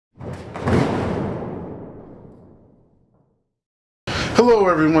Hello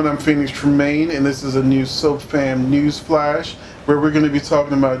everyone, I'm Phoenix Tremayne, and this is a new Soap Fam News Flash where we're going to be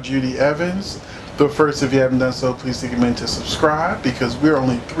talking about Judi Evans. But first, if you haven't done so, please take a minute to subscribe because we're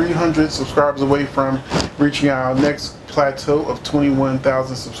only 300 subscribers away from reaching our next plateau of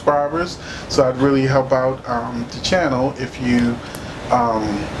 21,000 subscribers. So I'd really help out the channel if you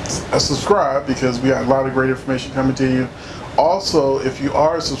subscribe, because we got a lot of great information coming to you. Also, if you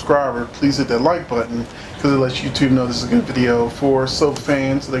are a subscriber, please hit that like button because it lets YouTube know this is a good video for soap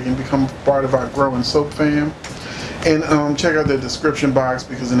fans so they can become part of our growing soap fam. And check out the description box,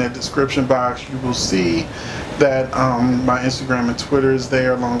 because in that description box you will see that my Instagram and Twitter is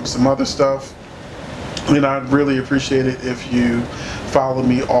there along with some other stuff. And I'd really appreciate it if you follow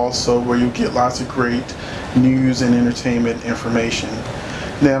me also, where you'll get lots of great news and entertainment information.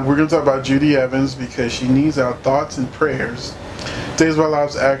 Now we're going to talk about Judi Evans because she needs our thoughts and prayers. Days of Our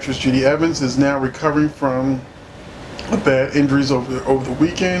Lives actress Judi Evans is now recovering from bad injuries over the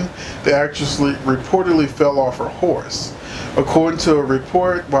weekend. The actress reportedly fell off her horse. According to a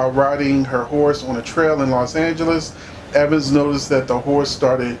report, while riding her horse on a trail in Los Angeles, Evans noticed that the horse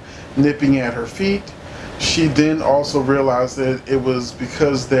started nipping at her feet. She then also realized that it was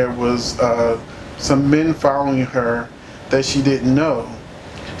because there was some men following her that she didn't know.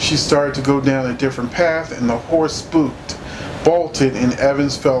 She started to go down a different path and the horse spooked, bolted, and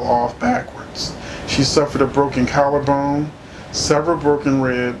Evans fell off backwards. She suffered a broken collarbone, several broken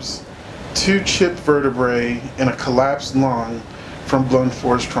ribs, 2 chipped vertebrae, and a collapsed lung from blunt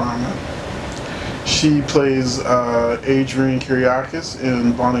force trauma. She plays Adrienne Kiriakis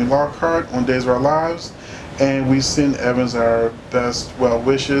in Bonnie Lockhart on Days of Our Lives, and we send Evans our best well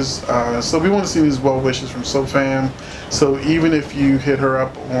wishes. So we want to see these well wishes from Soap Fam. So even if you hit her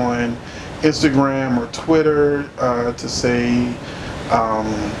up on Instagram or Twitter to say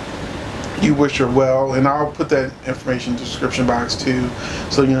you wish her well, and I'll put that information in the description box too,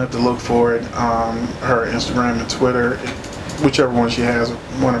 so you don't have to look for it. Her Instagram and Twitter, whichever one she has,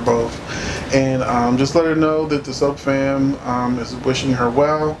 one or both, and just let her know that the Soap Fam is wishing her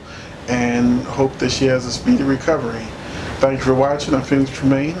well and hope that she has a speedy recovery. Thank you for watching. I'm Phoenix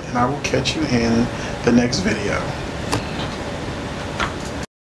Tremayne, and I will catch you in the next video.